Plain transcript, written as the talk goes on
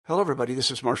Hello, everybody. This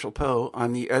is Marshall Poe.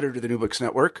 I'm the editor of the New Books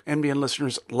Network. NBN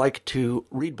listeners like to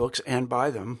read books and buy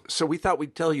them. So we thought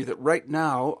we'd tell you that right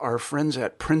now, our friends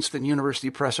at Princeton University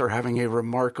Press are having a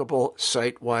remarkable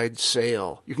site-wide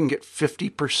sale. You can get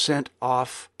 50%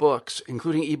 off books,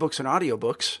 including ebooks and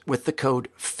audiobooks, with the code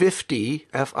 50,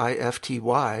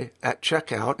 F-I-F-T-Y, at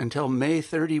checkout until May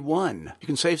 31. You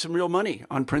can save some real money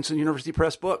on Princeton University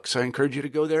Press books. I encourage you to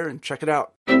go there and check it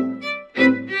out.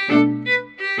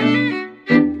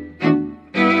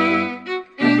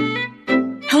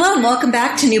 Hello and welcome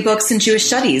back to New Books in Jewish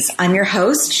Studies. I'm your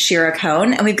host, Shira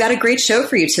Cohn, and we've got a great show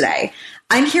for you today.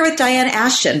 I'm here with Diane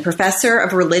Ashton, professor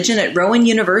of religion at Rowan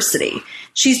University.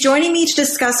 She's joining me to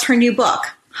discuss her new book,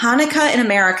 Hanukkah in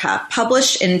America,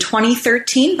 published in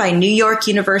 2013 by New York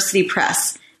University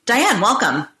Press. Diane,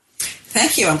 welcome.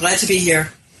 Thank you. I'm glad to be here.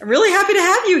 I'm really happy to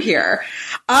have you here.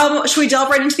 Should we delve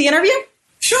right into the interview?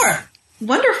 Sure.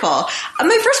 Wonderful.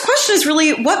 My first question is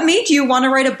really, what made you want to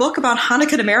write a book about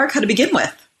Hanukkah in America to begin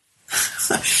with?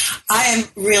 I am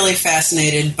really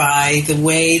fascinated by the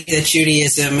way that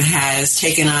Judaism has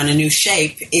taken on a new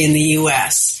shape in the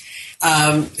U.S.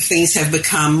 Things have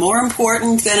become more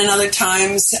important than in other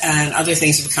times, and other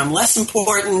things have become less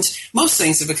important. Most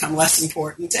things have become less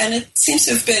important, and it seems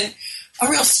to have been a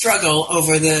real struggle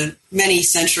over the many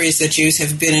centuries that Jews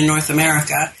have been in North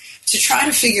America to try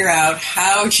to figure out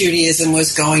how Judaism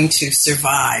was going to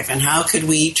survive and how could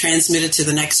we transmit it to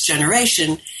the next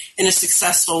generation in a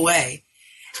successful way.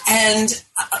 And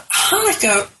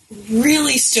Hanukkah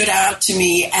really stood out to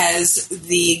me as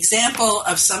the example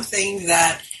of something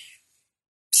that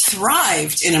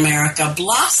thrived in America,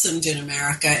 blossomed in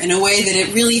America in a way that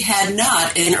it really had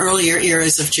not in earlier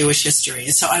eras of Jewish history.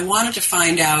 And so I wanted to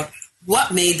find out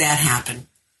what made that happen.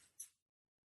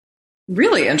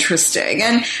 Really interesting.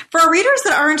 And for our readers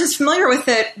that aren't as familiar with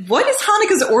it, what is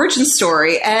Hanukkah's origin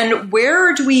story and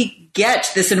where do we get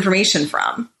this information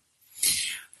from?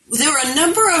 There were a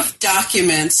number of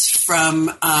documents from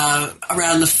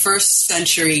around the 1st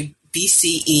century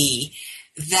BCE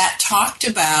that talked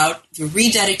about the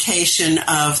rededication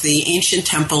of the ancient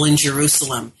temple in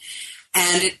Jerusalem.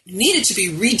 And it needed to be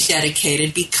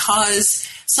rededicated because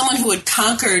someone who had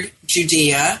conquered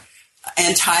Judea,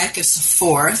 Antiochus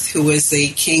IV, who was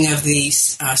the king of the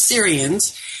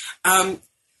Syrians,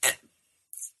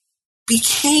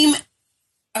 became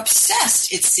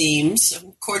obsessed, it seems,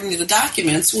 according to the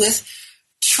documents, with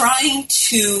trying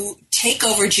to take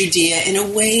over Judea in a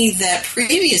way that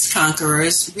previous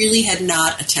conquerors really had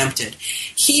not attempted.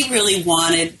 He really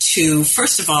wanted to,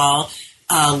 first of all,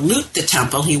 loot the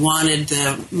temple. He wanted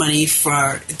the money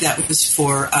that was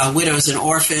for widows and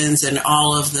orphans and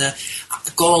all of the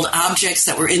gold objects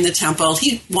that were in the temple.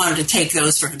 He wanted to take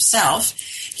those for himself.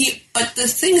 But the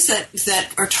things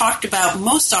that are talked about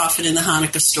most often in the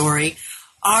Hanukkah story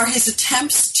are his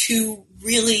attempts to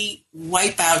really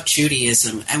wipe out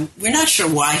Judaism. And we're not sure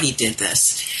why he did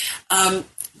this.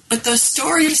 But those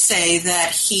stories say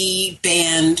that he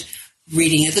banned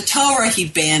reading of the Torah, he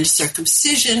banned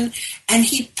circumcision, and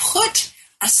he put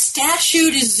a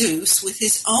statue to Zeus with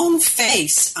his own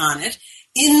face on it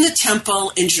in the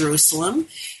temple in Jerusalem.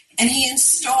 And he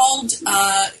installed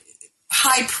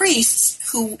high priests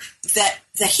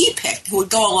that he picked, who would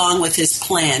go along with his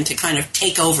plan to kind of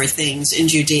take over things in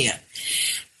Judea.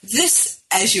 This,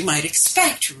 as you might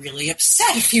expect, really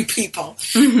upset a few people.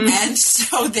 Mm-hmm. And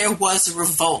so there was a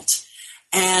revolt.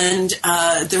 And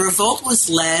the revolt was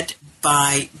led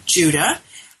by Judah,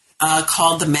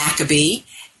 called the Maccabee.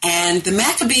 And the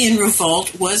Maccabean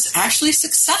revolt was actually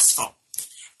successful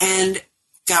and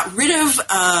got rid of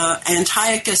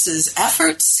Antiochus's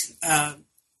efforts,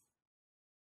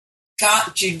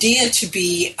 got Judea to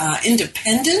be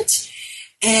independent,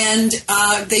 and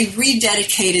they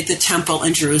rededicated the temple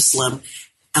in Jerusalem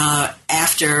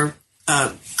after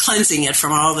cleansing it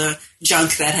from all the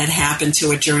junk that had happened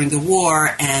to it during the war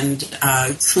and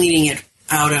cleaning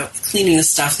the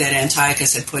stuff that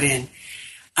Antiochus had put in.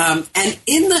 And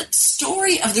in the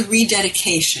story of the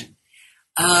rededication,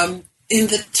 in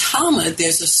the Talmud,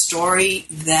 there's a story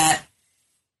that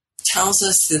tells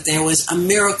us that there was a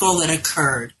miracle that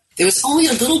occurred. There was only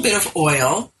a little bit of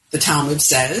oil, the Talmud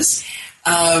says,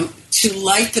 to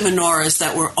light the menorahs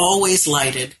that were always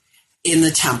lighted in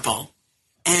the temple.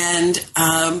 And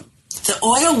the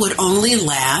oil would only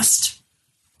last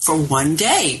for one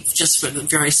day, just for the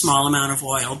very small amount of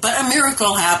oil. But a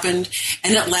miracle happened,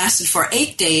 and it lasted for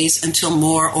 8 days until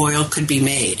more oil could be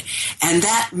made. And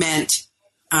that meant,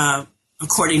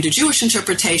 according to Jewish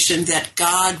interpretation, that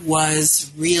God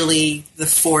was really the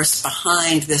force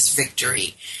behind this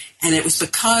victory. And it was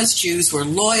because Jews were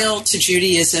loyal to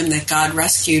Judaism that God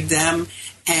rescued them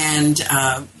and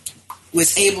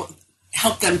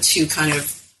helped them to kind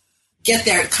of get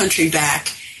their country back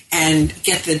and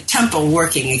get the temple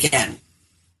working again.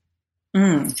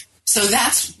 So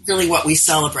that's really what we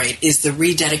celebrate, is the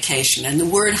rededication. And the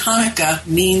word Hanukkah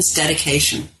means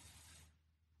dedication.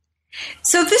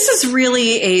 So this is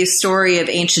really a story of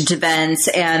ancient events,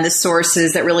 and the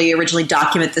sources that really originally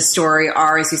document the story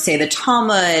are, as you say, the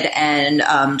Talmud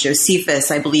and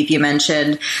Josephus, I believe you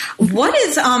mentioned. What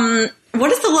is the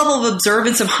level of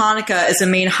observance of Hanukkah as a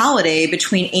main holiday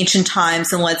between ancient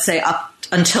times and, let's say, up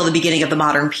until the beginning of the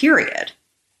modern period?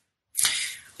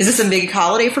 Is this a big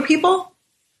holiday for people?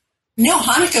 No,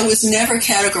 Hanukkah was never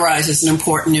categorized as an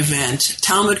important event.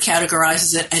 Talmud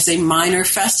categorizes it as a minor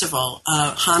festival.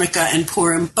 Hanukkah and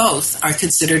Purim both are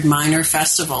considered minor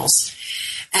festivals.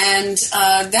 And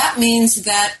that means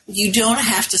that you don't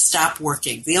have to stop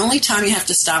working. The only time you have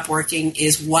to stop working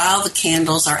is while the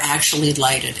candles are actually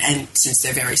lighted. And since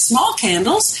they're very small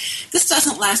candles, this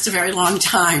doesn't last a very long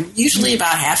time, usually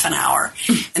about half an hour,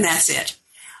 and that's it.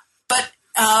 But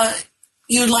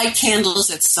you light candles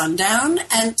at sundown,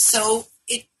 and so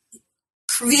it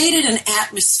created an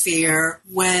atmosphere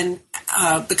when,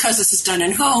 because this is done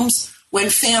in homes, when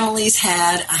families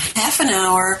had a half an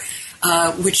hour,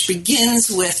 which begins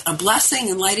with a blessing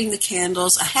and lighting the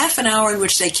candles, a half an hour in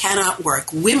which they cannot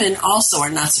work. Women also are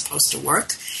not supposed to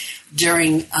work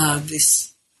during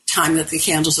this time that the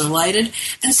candles are lighted.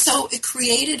 And so it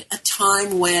created a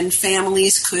time when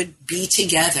families could be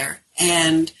together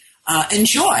and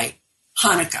enjoy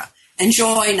Hanukkah,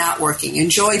 enjoy not working,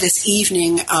 enjoy this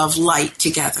evening of light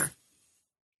together.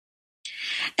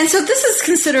 And so this is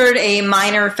considered a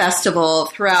minor festival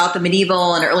throughout the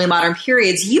medieval and early modern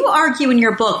periods. You argue in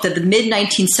your book that the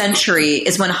mid-19th century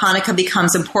is when Hanukkah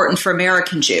becomes important for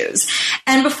American Jews.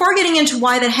 And before getting into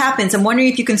why that happens, I'm wondering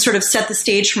if you can sort of set the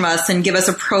stage from us and give us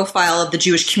a profile of the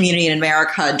Jewish community in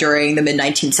America during the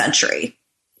mid-19th century.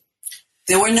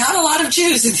 There were not a lot of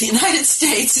Jews in the United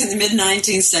States in the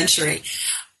mid-19th century.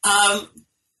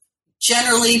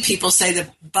 Generally, people say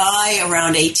that by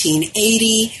around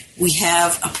 1880, we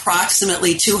have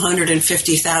approximately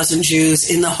 250,000 Jews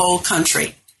in the whole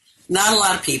country. Not a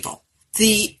lot of people.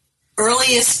 The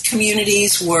earliest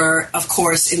communities were, of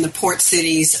course, in the port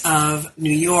cities of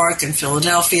New York and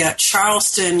Philadelphia.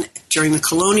 Charleston, during the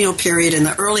colonial period in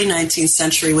the early 19th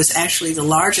century, was actually the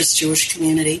largest Jewish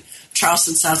community.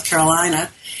 Charleston, South Carolina.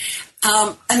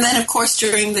 And then, of course,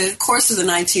 during the course of the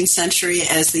 19th century,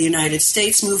 as the United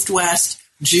States moved west,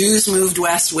 Jews moved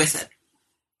west with it.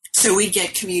 So we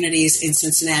get communities in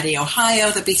Cincinnati,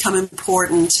 Ohio that become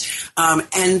important.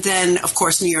 And then, of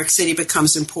course, New York City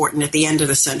becomes important at the end of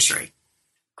the century.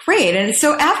 Great. And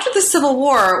so after the Civil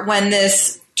War, when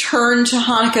this turn to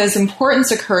Hanukkah's importance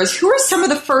occurs, who are some of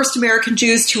the first American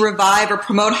Jews to revive or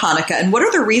promote Hanukkah, and what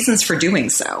are the reasons for doing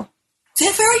so? They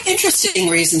have very interesting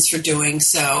reasons for doing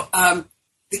so.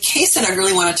 The case that I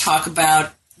really want to talk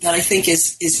about that I think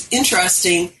is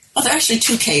interesting, well, there are actually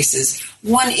two cases.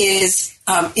 One is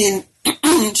in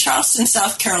Charleston,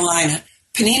 South Carolina,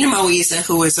 Penina Moisa,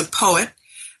 who was a poet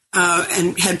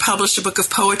and had published a book of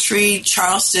poetry.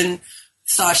 Charleston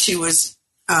thought she was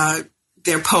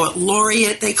their poet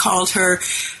laureate, they called her.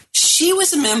 She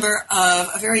was a member of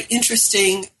a very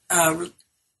interesting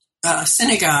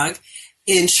synagogue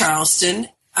in Charleston,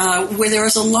 where there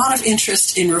was a lot of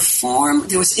interest in reform.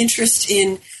 There was interest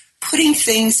in putting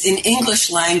things in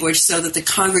English language so that the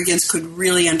congregants could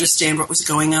really understand what was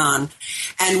going on.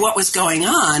 And what was going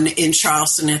on in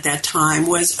Charleston at that time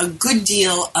was a good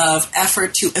deal of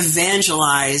effort to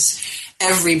evangelize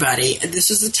everybody.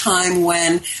 This was a time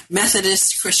when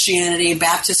Methodist Christianity,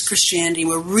 Baptist Christianity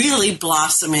were really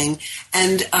blossoming.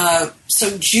 And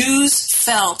so Jews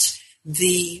felt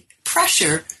the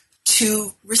pressure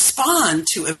to respond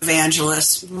to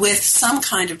evangelists with some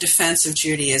kind of defense of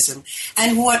Judaism.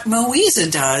 And what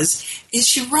Moisa does is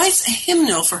she writes a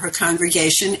hymnal for her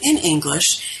congregation in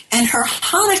English, and her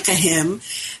Hanukkah hymn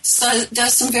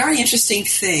does some very interesting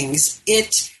things.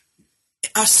 It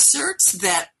asserts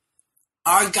that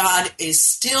our God is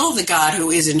still the God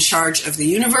who is in charge of the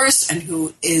universe and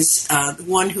who is the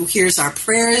one who hears our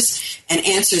prayers and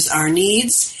answers our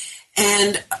needs,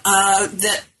 and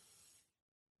that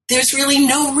there's really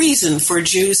no reason for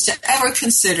Jews to ever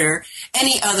consider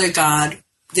any other God.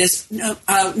 There's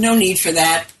no need for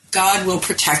that. God will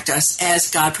protect us as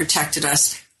God protected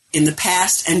us in the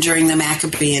past and during the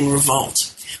Maccabean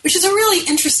revolt, which is a really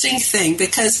interesting thing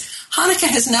because Hanukkah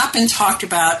has not been talked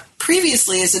about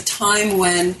previously as a time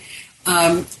when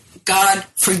God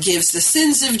forgives the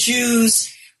sins of Jews,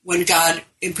 when God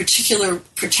in particular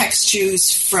protects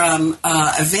Jews from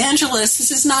evangelists.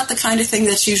 This is not the kind of thing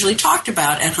that's usually talked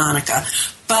about at Hanukkah.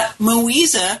 But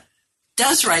Moiza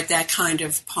does write that kind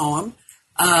of poem,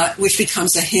 which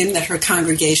becomes a hymn that her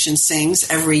congregation sings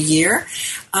every year.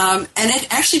 And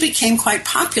it actually became quite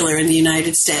popular in the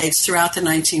United States throughout the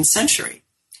 19th century.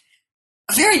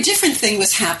 A very different thing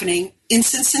was happening in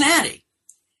Cincinnati.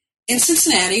 In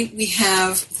Cincinnati, we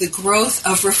have the growth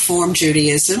of Reform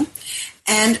Judaism,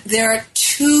 and there are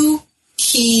two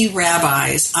key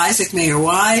rabbis, Isaac Mayer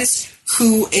Wise,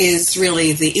 who is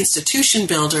really the institution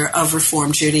builder of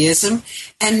Reform Judaism,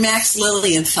 and Max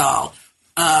Lilienthal,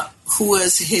 who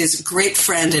was his great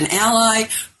friend and ally.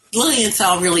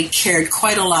 Lilienthal really cared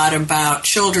quite a lot about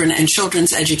children and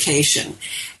children's education.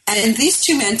 And these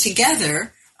two men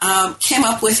together came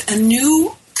up with a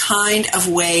new kind of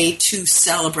way to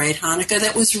celebrate Hanukkah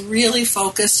that was really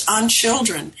focused on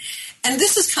children. And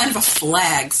this is kind of a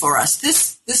flag for us.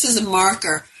 This is a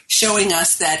marker showing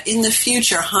us that in the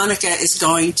future, Hanukkah is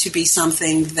going to be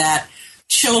something that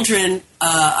children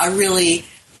are really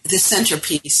the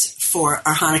centerpiece for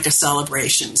our Hanukkah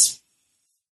celebrations.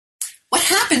 What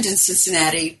happened in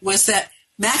Cincinnati was that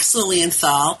Max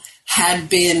Lilienthal had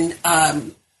been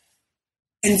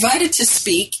invited to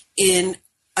speak in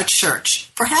a church.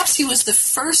 Perhaps he was the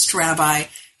first rabbi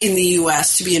in the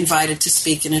U.S. to be invited to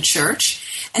speak in a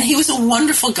church. And he was a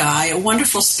wonderful guy, a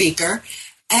wonderful speaker.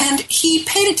 And he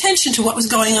paid attention to what was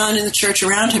going on in the church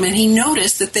around him. And he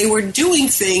noticed that they were doing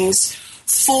things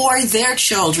for their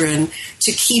children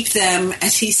to keep them,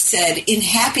 as he said, in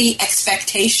happy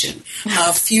expectation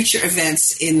of future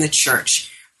events in the church,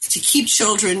 to keep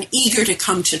children eager to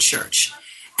come to church.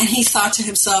 And he thought to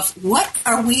himself, what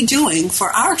are we doing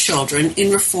for our children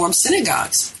in Reform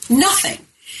synagogues? Nothing.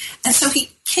 And so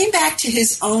he came back to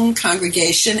his own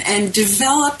congregation and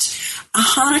developed a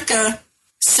Hanukkah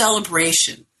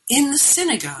celebration in the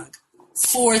synagogue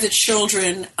for the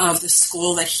children of the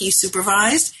school that he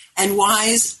supervised. And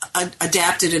Wise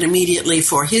adapted it immediately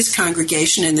for his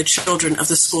congregation and the children of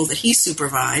the school that he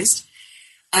supervised.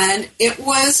 And it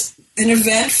was an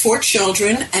event for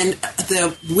children, and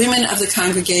the women of the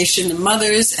congregation, the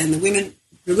mothers and the women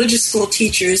religious school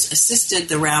teachers assisted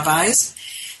the rabbis.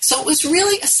 So it was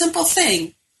really a simple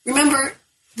thing. Remember,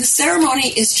 the ceremony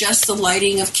is just the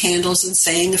lighting of candles and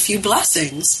saying a few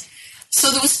blessings.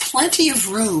 So there was plenty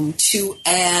of room to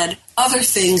add other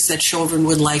things that children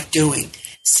would like doing,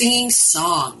 singing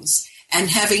songs and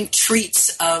having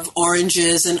treats of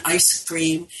oranges and ice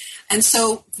cream. And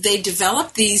so they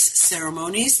developed these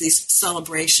ceremonies, these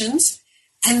celebrations,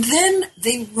 and then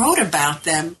they wrote about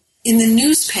them in the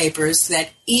newspapers that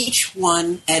each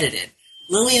one edited.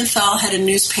 Lilienthal had a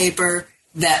newspaper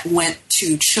that went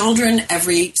to children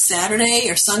every Saturday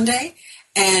or Sunday,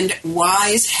 and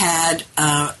Wise had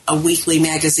a weekly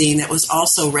magazine that was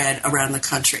also read around the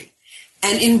country.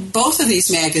 And in both of these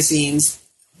magazines,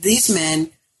 these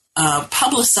men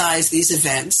publicized these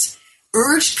events,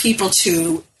 urged people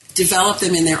to develop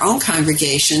them in their own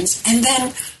congregations, and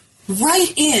then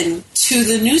write in to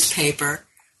the newspaper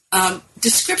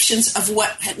descriptions of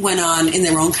what went on in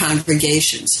their own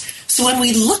congregations. So when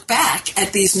we look back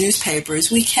at these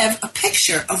newspapers, we have a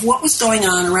picture of what was going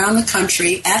on around the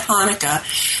country at Hanukkah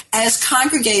as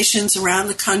congregations around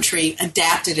the country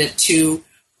adapted it to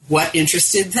what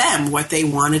interested them, what they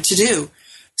wanted to do.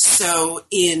 So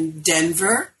in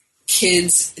Denver,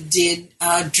 kids did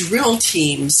drill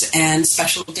teams and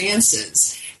special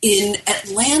dances. In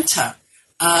Atlanta,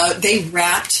 they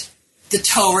wrapped the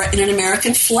Torah in an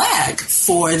American flag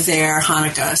for their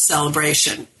Hanukkah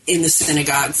celebration in the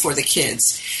synagogue for the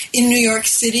kids. In New York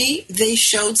City, they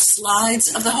showed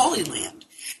slides of the Holy Land.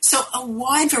 So a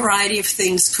wide variety of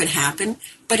things could happen,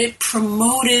 but it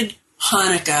promoted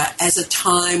Hanukkah as a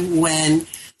time when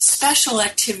special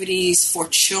activities for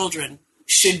children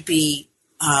should be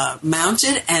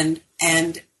mounted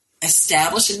and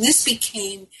established. And this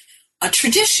became a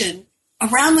tradition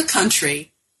around the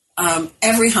country.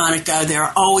 Every Hanukkah, there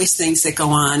are always things that go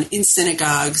on in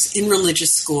synagogues, in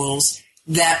religious schools,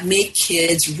 that make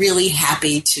kids really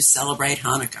happy to celebrate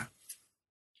Hanukkah.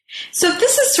 So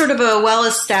this is sort of a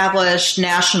well-established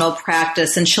national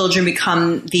practice, and children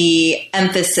become the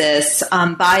emphasis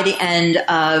by the end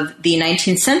of the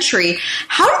 19th century.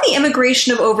 How did the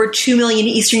immigration of over 2 million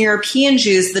Eastern European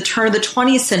Jews at the turn of the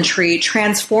 20th century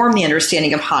transform the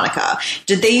understanding of Hanukkah?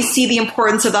 Did they see the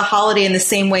importance of the holiday in the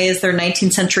same way as their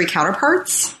 19th century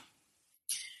counterparts?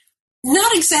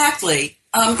 Not exactly.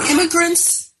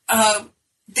 Immigrants,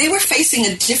 they were facing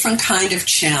a different kind of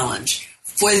challenge.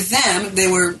 For them, they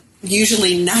were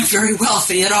usually not very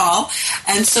wealthy at all.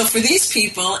 And so for these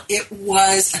people, it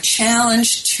was a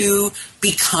challenge to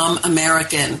become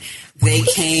American. They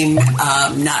came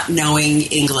not knowing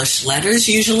English letters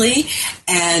usually,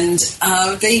 and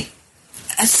they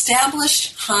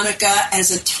established Hanukkah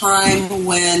as a time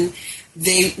when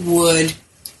they would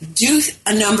do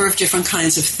a number of different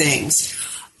kinds of things.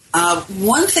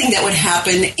 One thing that would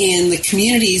happen in the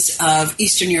communities of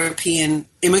Eastern European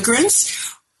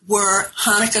immigrants were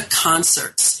Hanukkah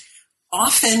concerts,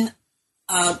 often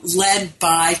led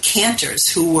by cantors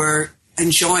who were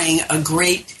enjoying a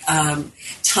great time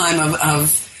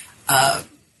of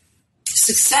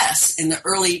success in the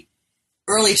early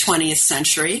 20th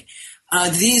century.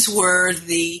 These were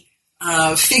the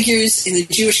figures in the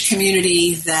Jewish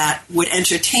community that would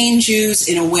entertain Jews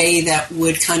in a way that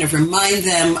would kind of remind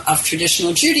them of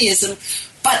traditional Judaism,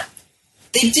 but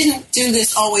they didn't do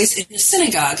this always in a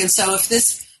synagogue. And so if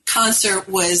this concert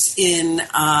was in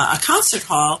a concert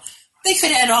hall, they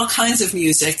could add all kinds of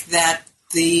music that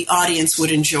the audience would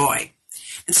enjoy.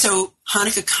 And so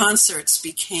Hanukkah concerts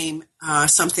became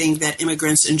something that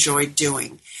immigrants enjoyed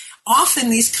doing. Often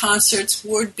these concerts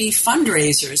would be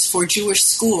fundraisers for Jewish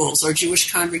schools or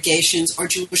Jewish congregations or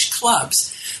Jewish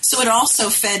clubs. So it also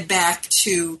fed back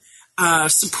to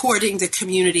supporting the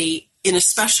community in a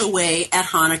special way at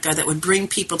Hanukkah that would bring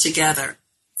people together.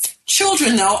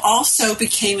 Children, though, also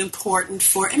became important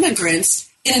for immigrants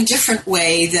in a different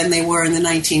way than they were in the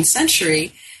 19th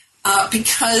century,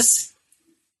 because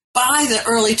by the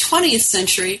early 20th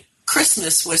century,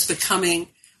 Christmas was becoming,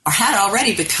 or had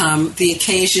already become, the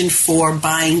occasion for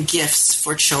buying gifts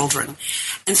for children.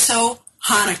 And so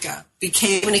Hanukkah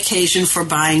became an occasion for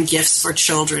buying gifts for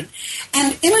children.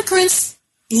 And immigrants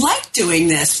like doing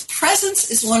this. Presents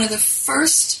is one of the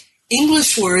first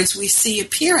English words we see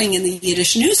appearing in the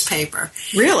Yiddish newspaper.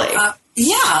 Really?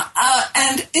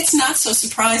 And it's not so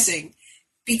surprising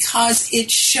because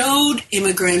it showed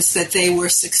immigrants that they were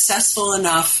successful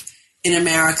enough in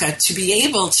America to be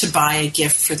able to buy a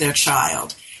gift for their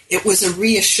child. It was a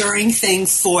reassuring thing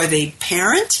for the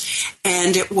parent,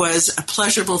 and it was a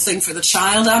pleasurable thing for the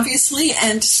child, obviously.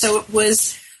 And so it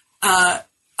was a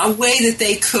way that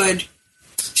they could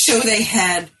show they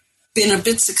had been a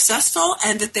bit successful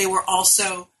and that they were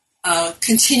also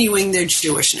continuing their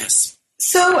Jewishness.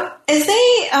 So as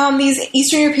these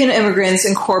Eastern European immigrants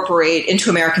incorporate into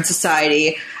American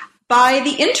society, by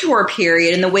the interwar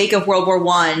period in the wake of World War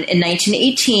I in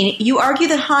 1918, you argue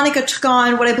that Hanukkah took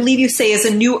on what I believe you say is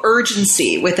a new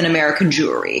urgency within American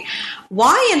Jewry.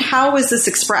 Why and how was this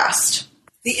expressed?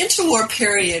 The interwar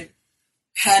period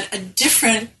had a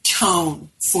different tone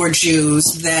for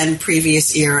Jews than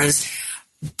previous eras.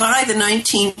 By the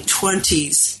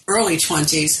 1920s, early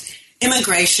 20s,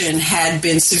 immigration had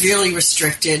been severely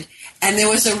restricted, and there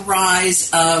was a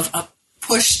rise of a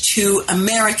push to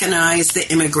Americanize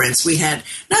the immigrants. We had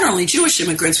not only Jewish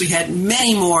immigrants, we had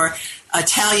many more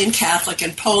Italian Catholic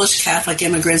and Polish Catholic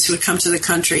immigrants who had come to the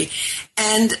country.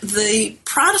 And the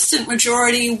Protestant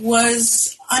majority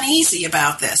was uneasy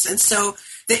about this. And so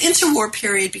the interwar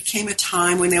period became a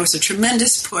time when there was a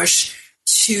tremendous push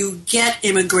to get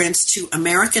immigrants to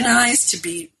Americanize, to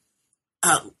be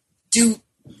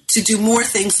to do more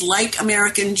things like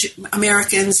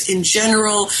Americans in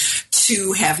general,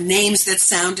 to have names that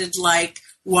sounded like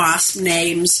WASP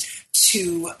names,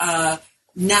 to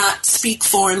not speak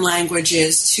foreign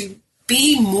languages, to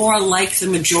be more like the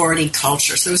majority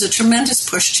culture. So there was a tremendous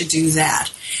push to do that.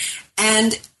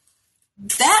 And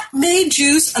that made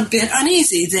Jews a bit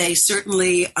uneasy. They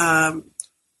certainly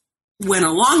went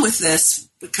along with this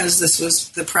because this was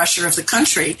the pressure of the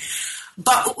country.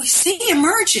 But what we see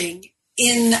emerging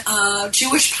in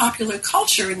Jewish popular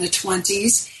culture in the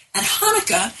 20s at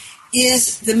Hanukkah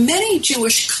is the many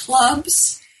Jewish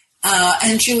clubs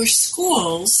and Jewish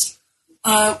schools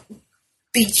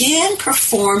began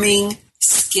performing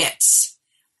skits.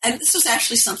 And this was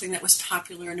actually something that was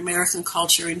popular in American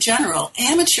culture in general.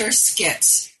 Amateur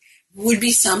skits would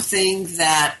be something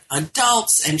that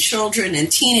adults and children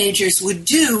and teenagers would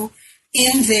do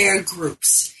in their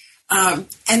groups. And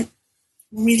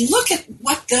when we look at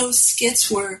what those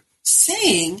skits were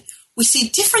saying, we see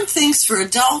different things for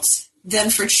adults than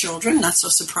for children, not so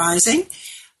surprising.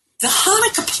 The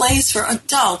Hanukkah plays for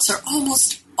adults are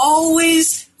almost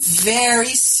always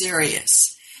very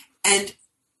serious. And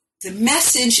the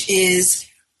message is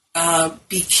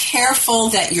be careful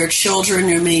that your children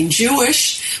remain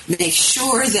Jewish. Make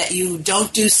sure that you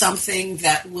don't do something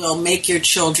that will make your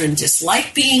children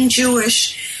dislike being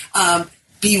Jewish.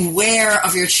 Beware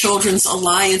of your children's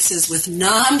alliances with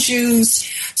non-Jews.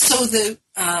 So the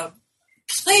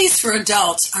plays for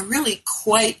adults are really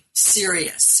quite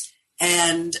serious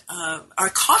and are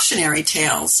cautionary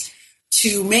tales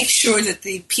to make sure that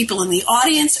the people in the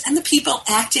audience and the people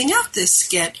acting out this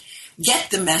skit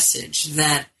get the message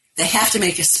that they have to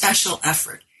make a special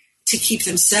effort to keep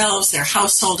themselves, their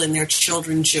household, and their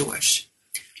children Jewish.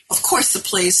 Of course, the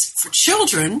plays for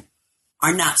children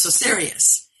are not so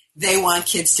serious. They want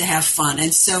kids to have fun.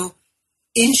 And so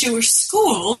in Jewish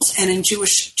schools and in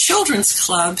Jewish children's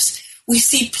clubs, we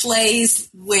see plays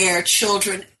where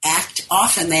children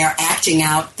they are acting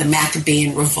out the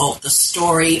Maccabean revolt, the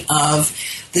story of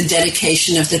the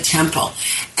dedication of the temple.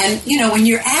 And, when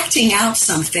you're acting out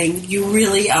something, you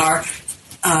really are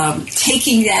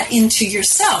taking that into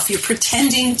yourself. You're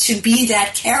pretending to be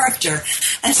that character.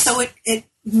 And so it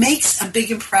makes a big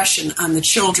impression on the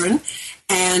children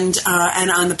and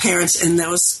on the parents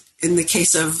in the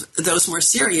case of those more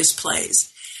serious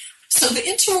plays. So the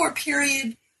interwar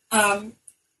period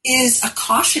is a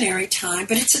cautionary time,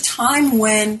 but it's a time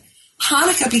when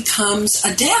Hanukkah becomes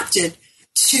adapted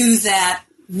to that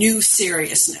new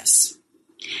seriousness.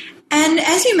 And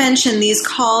as you mentioned, these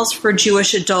calls for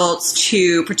Jewish adults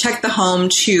to protect the home,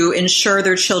 to ensure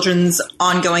their children's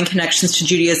ongoing connections to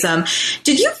Judaism,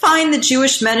 did you find that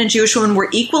Jewish men and Jewish women were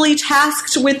equally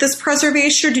tasked with this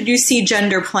preservation, or did you see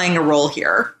gender playing a role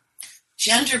here?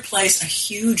 Gender plays a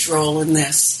huge role in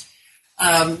this.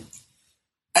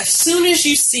 As soon as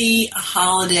you see a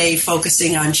holiday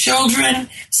focusing on children,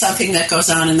 something that goes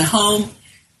on in the home,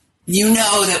 you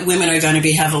know that women are going to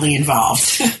be heavily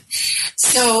involved.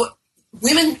 So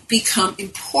women become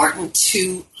important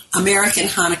to American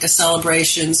Hanukkah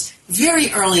celebrations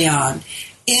very early on.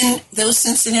 In those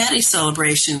Cincinnati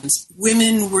celebrations,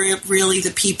 women were really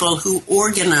the people who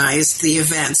organized the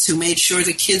events, who made sure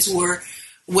the kids were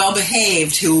well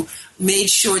behaved, who made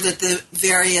sure that the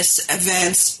various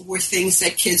events were things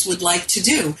that kids would like to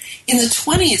do. In the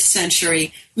 20th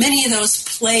century, many of those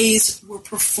plays were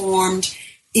performed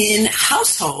in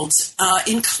households,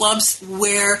 in clubs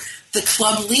where the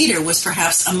club leader was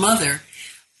perhaps a mother.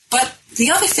 But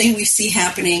the other thing we see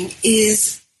happening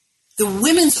is the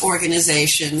women's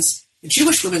organizations, the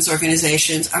Jewish women's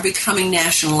organizations, are becoming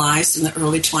nationalized in the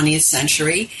early 20th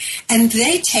century, and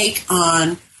they take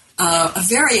on a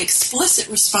very explicit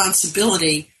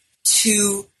responsibility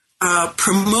to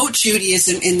promote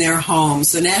Judaism in their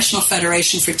homes. The National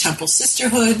Federation for Temple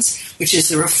Sisterhoods, which is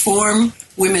the Reform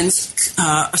Women's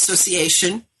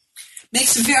Association,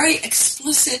 makes a very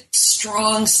explicit,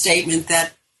 strong statement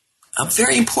that a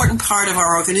very important part of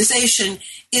our organization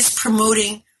is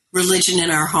promoting religion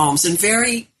in our homes. And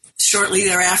very shortly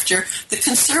thereafter, the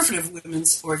Conservative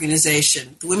Women's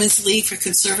Organization, the Women's League for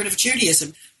Conservative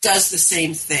Judaism, does the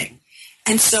same thing.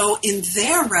 And so in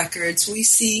their records, we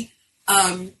see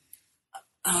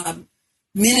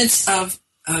minutes of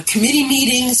committee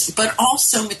meetings, but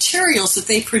also materials that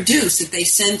they produce, that they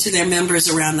send to their members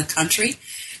around the country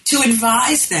to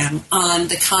advise them on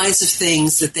the kinds of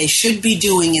things that they should be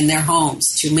doing in their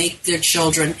homes to make their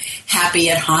children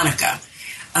happy at Hanukkah.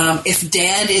 If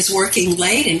dad is working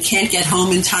late and can't get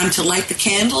home in time to light the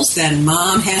candles, then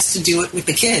mom has to do it with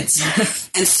the kids.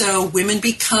 And so women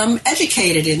become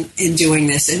educated in doing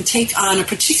this and take on a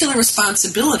particular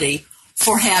responsibility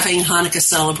for having Hanukkah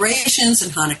celebrations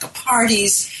and Hanukkah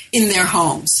parties in their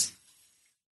homes.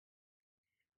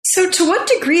 So to what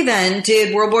degree, then,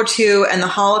 did World War II and the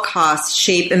Holocaust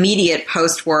shape immediate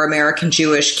post-war American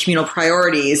Jewish communal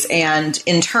priorities and,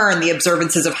 in turn, the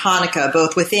observances of Hanukkah,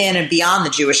 both within and beyond the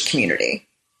Jewish community?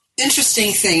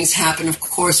 Interesting things happen, of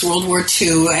course. World War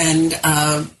II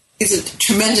is a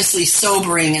tremendously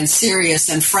sobering and serious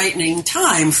and frightening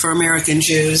time for American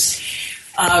Jews.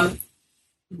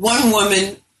 One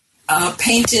woman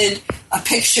painted a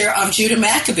picture of Judah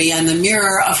Maccabee on the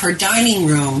mirror of her dining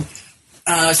room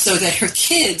so that her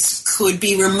kids could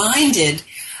be reminded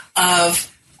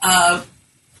of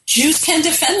Jews can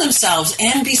defend themselves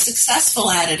and be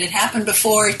successful at it. It happened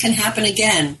before, it can happen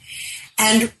again.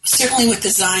 And certainly with the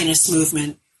Zionist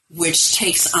movement, which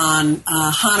takes on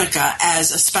Hanukkah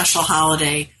as a special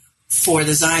holiday for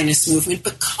the Zionist movement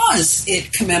because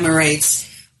it commemorates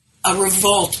a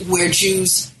revolt where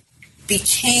Jews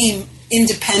became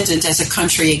independent as a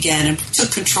country again and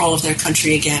took control of their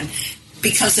country again,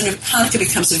 because Hanukkah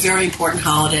becomes a very important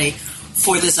holiday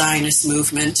for the Zionist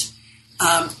movement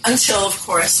until, of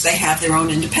course, they have their own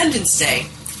Independence Day.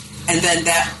 And then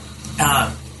that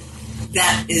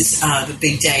is the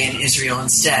big day in Israel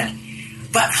instead.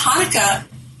 But Hanukkah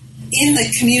in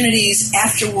the communities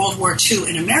after World War II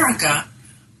in America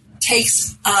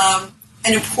takes an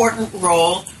important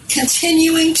role,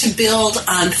 continuing to build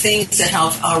on things that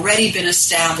have already been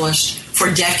established for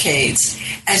decades.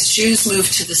 As Jews move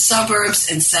to the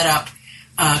suburbs and set up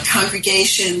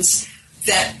congregations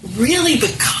that really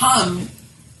become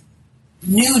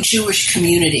new Jewish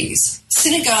communities.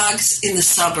 Synagogues in the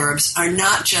suburbs are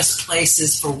not just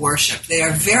places for worship. They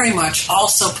are very much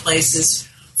also places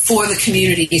for the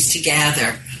communities to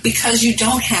gather, because you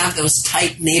don't have those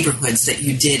tight neighborhoods that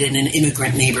you did in an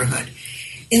immigrant neighborhood.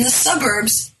 In the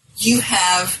suburbs, you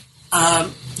have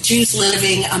Jews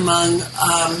living among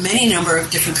many number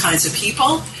of different kinds of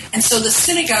people, and so the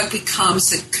synagogue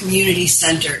becomes a community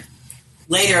center.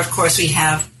 Later, of course, we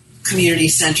have community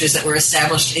centers that were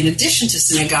established in addition to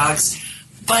synagogues,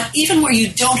 but even where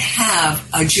you don't have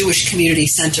a Jewish community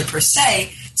center per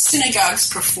se, synagogues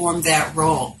perform that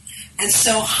role. And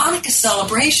so Hanukkah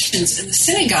celebrations in the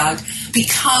synagogue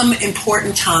become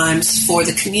important times for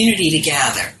the community to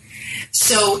gather.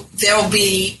 So there will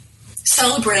be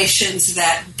celebrations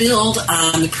that build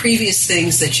on the previous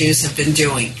things that Jews have been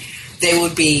doing. There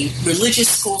would be religious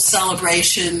school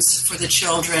celebrations for the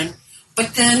children,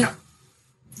 but then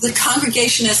the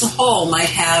congregation as a whole might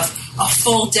have a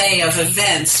full day of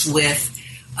events with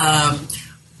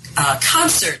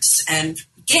concerts and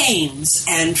games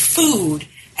and food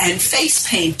and face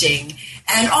painting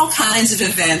and all kinds of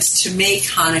events to make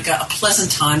Hanukkah a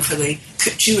pleasant time for the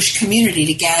Jewish community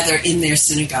to gather in their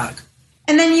synagogue.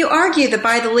 And then you argue that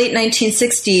by the late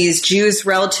 1960s, Jews'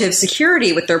 relative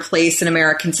security with their place in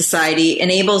American society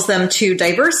enables them to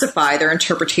diversify their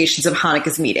interpretations of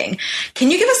Hanukkah's meaning.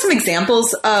 Can you give us some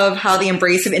examples of how the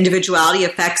embrace of individuality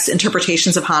affects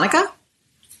interpretations of Hanukkah?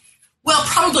 Well,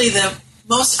 probably the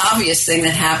most obvious thing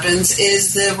that happens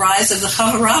is the rise of the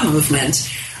Chavurah movement.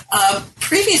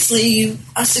 Previously,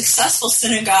 a successful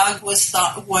synagogue was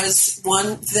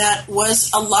one that was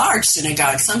a large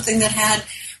synagogue, something that had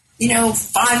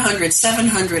 500,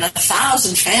 700,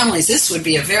 1,000 families. This would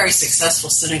be a very successful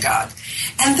synagogue.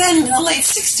 And then in the late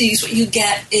 60s, what you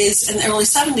get is, in the early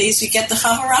 70s, you get the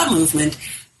Chavurah movement.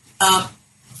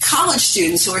 College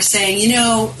students who are saying,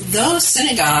 those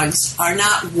synagogues are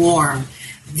not warm.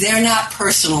 They're not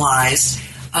personalized.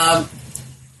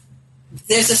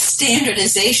 There's a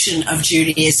standardization of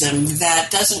Judaism that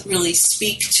doesn't really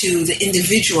speak to the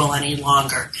individual any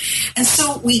longer. And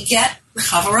so we get the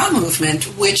Chavurah movement,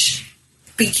 which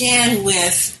began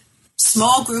with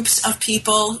small groups of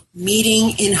people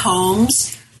meeting in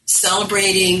homes,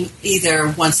 celebrating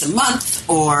either once a month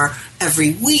or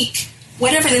every week,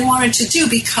 whatever they wanted to do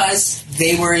because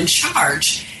they were in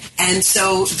charge. And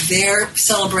so their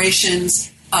celebrations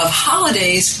of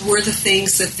holidays were the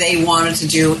things that they wanted to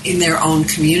do in their own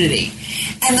community.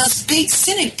 And those big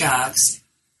synagogues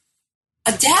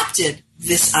adapted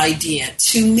this idea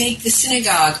to make the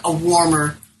synagogue a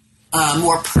warmer,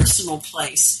 more personal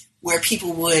place where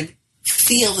people would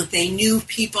feel that they knew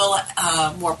people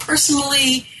more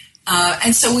personally.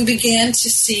 And so we began to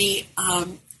see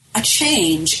a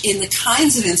change in the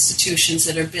kinds of institutions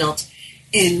that are built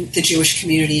in the Jewish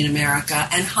community in America.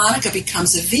 And Hanukkah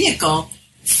becomes a vehicle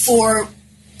for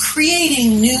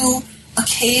creating new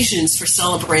occasions for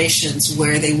celebrations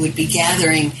where they would be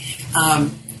gathering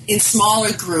in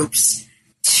smaller groups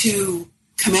to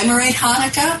commemorate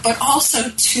Hanukkah, but also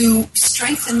to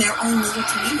strengthen their own little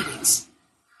communities.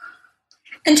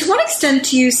 And to what extent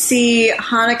do you see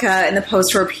Hanukkah in the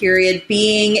post-war period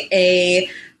being a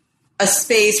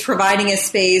space, providing a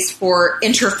space for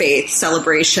interfaith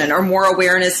celebration or more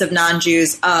awareness of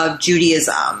non-Jews of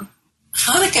Judaism?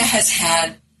 Hanukkah has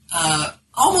had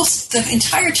almost the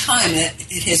entire time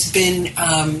it has been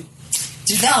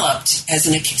developed as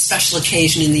a special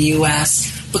occasion in the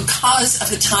U.S. because of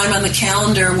the time on the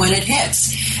calendar when it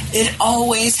hits. It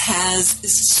always has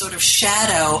this sort of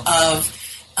shadow of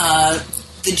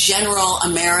the general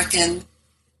American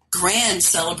grand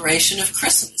celebration of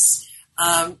Christmas.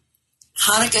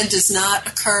 Hanukkah does not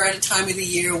occur at a time of the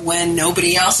year when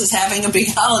nobody else is having a big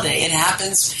holiday. It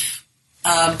happens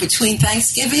between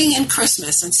Thanksgiving and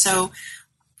Christmas. And so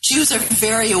Jews are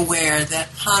very aware that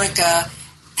Hanukkah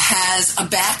has a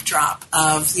backdrop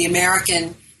of the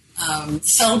American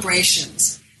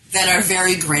celebrations that are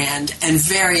very grand and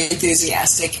very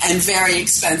enthusiastic and very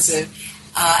expensive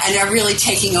and are really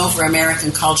taking over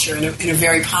American culture in a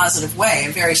very positive way,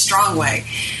 a very strong way.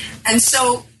 And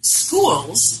so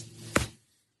schools,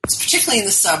 particularly in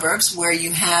the suburbs where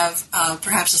you have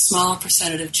perhaps a smaller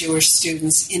percentage of Jewish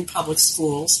students in public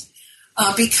schools,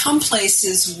 become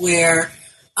places where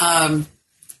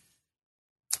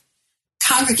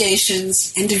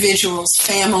congregations, individuals,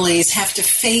 families have to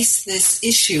face this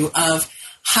issue of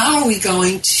how are we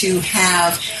going to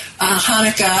have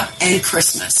Hanukkah and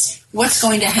Christmas? What's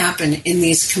going to happen in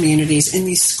these communities, in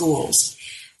these schools?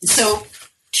 And so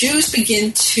Jews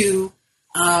begin to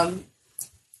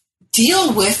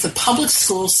deal with the public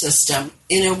school system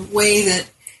in a way that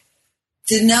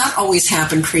did not always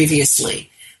happen previously.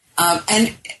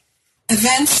 And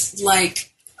events like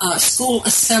school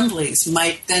assemblies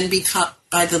might then become,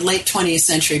 by the late 20th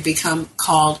century, become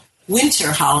called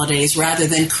winter holidays rather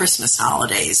than Christmas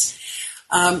holidays.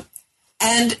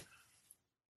 And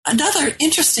another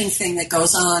interesting thing that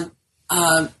goes on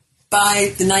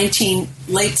by the late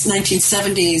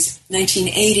 1970s,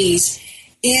 1980s,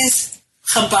 is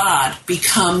Chabad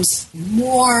becomes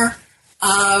more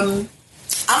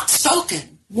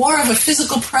outspoken, more of a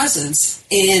physical presence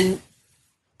in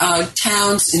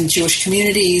towns, in Jewish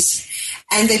communities,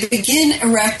 and they begin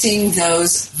erecting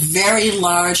those very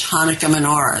large Hanukkah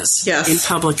menorahs in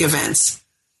public events.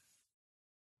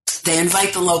 They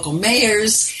invite the local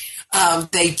mayors,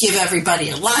 they give everybody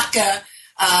a latke,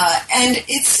 and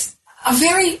it's a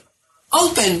very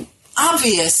open,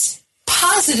 obvious,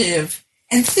 positive,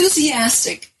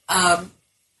 enthusiastic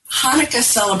Hanukkah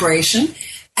celebration,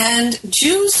 and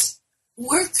Jews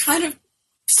were kind of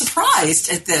surprised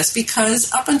at this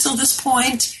because up until this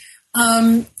point,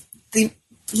 the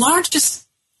largest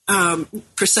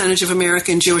percentage of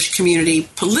American Jewish community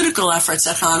political efforts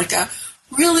at Hanukkah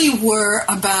really were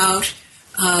about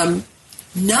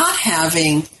not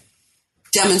having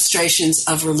demonstrations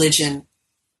of religion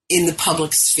in the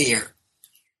public sphere.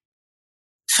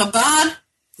 Chabad,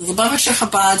 the Lubavitcher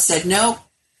Chabad said, no,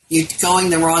 you're going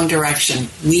the wrong direction.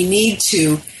 We need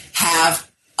to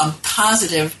have a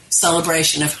positive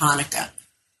celebration of Hanukkah.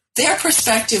 Their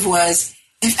perspective was,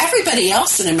 if everybody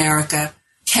else in America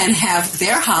can have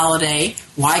their holiday,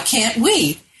 why can't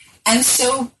we? And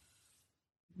so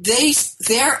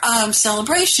their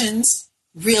celebrations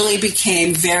really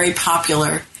became very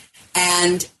popular,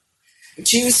 and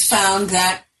Jews found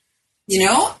that,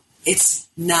 it's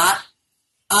not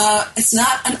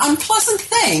an unpleasant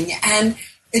thing, and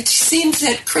it seemed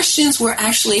that Christians were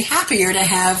actually happier to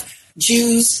have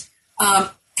Jews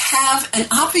have an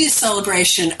obvious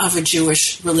celebration of a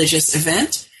Jewish religious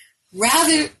event.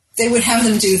 Rather, they would have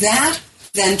them do that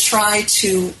than try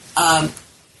to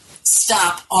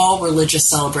stop all religious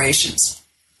celebrations.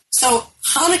 So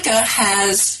Hanukkah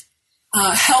has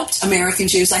helped American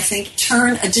Jews, I think,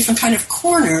 turn a different kind of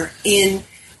corner in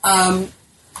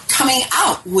coming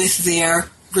out with their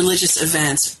religious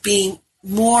events, being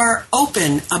more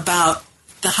open about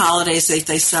the holidays that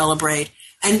they celebrate,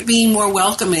 and being more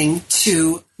welcoming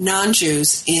to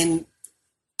non-Jews in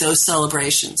those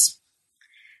celebrations.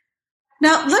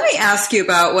 Now, let me ask you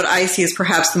about what I see as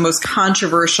perhaps the most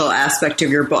controversial aspect of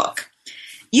your book.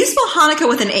 You spell Hanukkah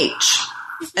with an H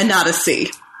and not a C.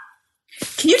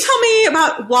 Can you tell me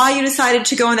about why you decided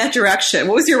to go in that direction?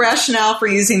 What was your rationale for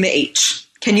using the H?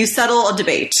 Can you settle a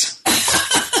debate?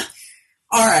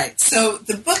 All right. So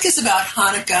the book is about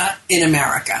Hanukkah in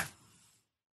America.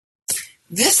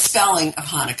 This spelling of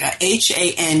Hanukkah,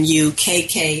 Hanukkah,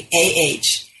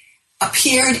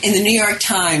 appeared in the New York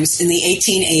Times in the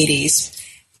 1880s,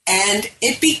 and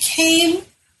it became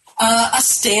a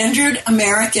standard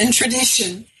American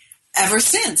tradition ever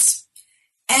since.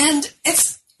 And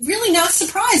it's really not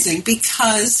surprising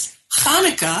because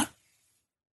Hanukkah,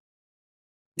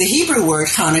 the Hebrew word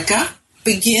Hanukkah,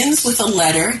 begins with a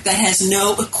letter that has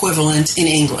no equivalent in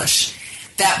English.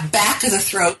 That back of the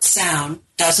throat sound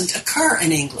doesn't occur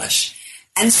in English.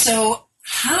 And so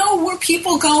how were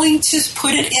people going to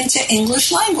put it into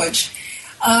English language?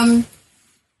 Of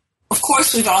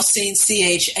course, we've all seen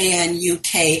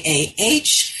Chanukkah,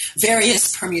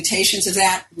 various permutations of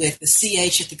that with the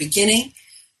CH at the beginning.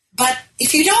 But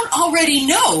if you don't already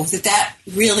know that that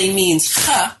really means ch,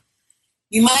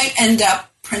 you might end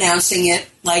up pronouncing it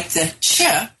like the ch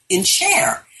in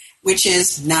chair, which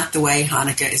is not the way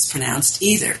Hanukkah is pronounced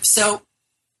either. So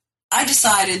I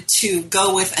decided to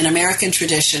go with an American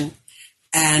tradition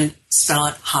and spell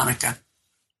it Hanukkah.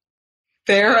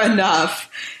 Fair enough.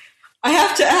 I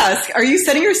have to ask, are you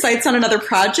setting your sights on another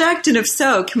project? And if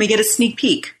so, can we get a sneak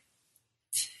peek?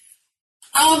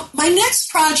 My next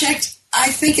project,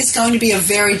 I think, is going to be a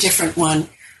very different one.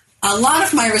 A lot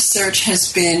of my research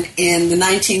has been in the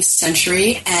 19th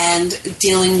century and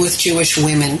dealing with Jewish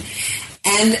women.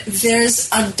 And there's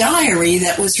a diary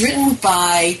that was written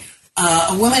by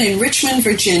a woman in Richmond,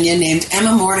 Virginia, named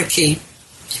Emma Mordecai.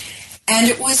 And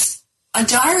it was a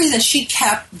diary that she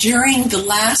kept during the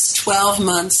last 12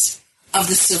 months of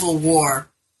the Civil War.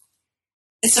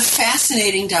 It's a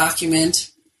fascinating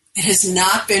document. It has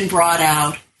not been brought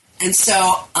out. And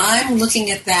so I'm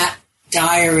looking at that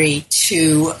diary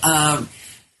to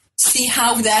see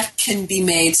how that can be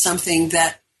made something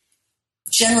that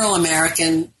general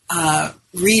American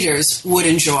readers would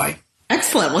enjoy.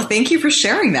 Excellent. Well, thank you for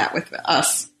sharing that with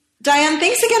us. Diane,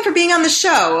 thanks again for being on the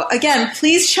show. Again,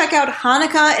 please check out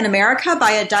Hanukkah in America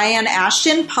by Diane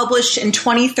Ashton, published in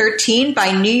 2013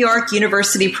 by New York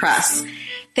University Press.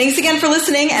 Thanks again for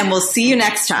listening, and we'll see you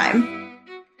next time.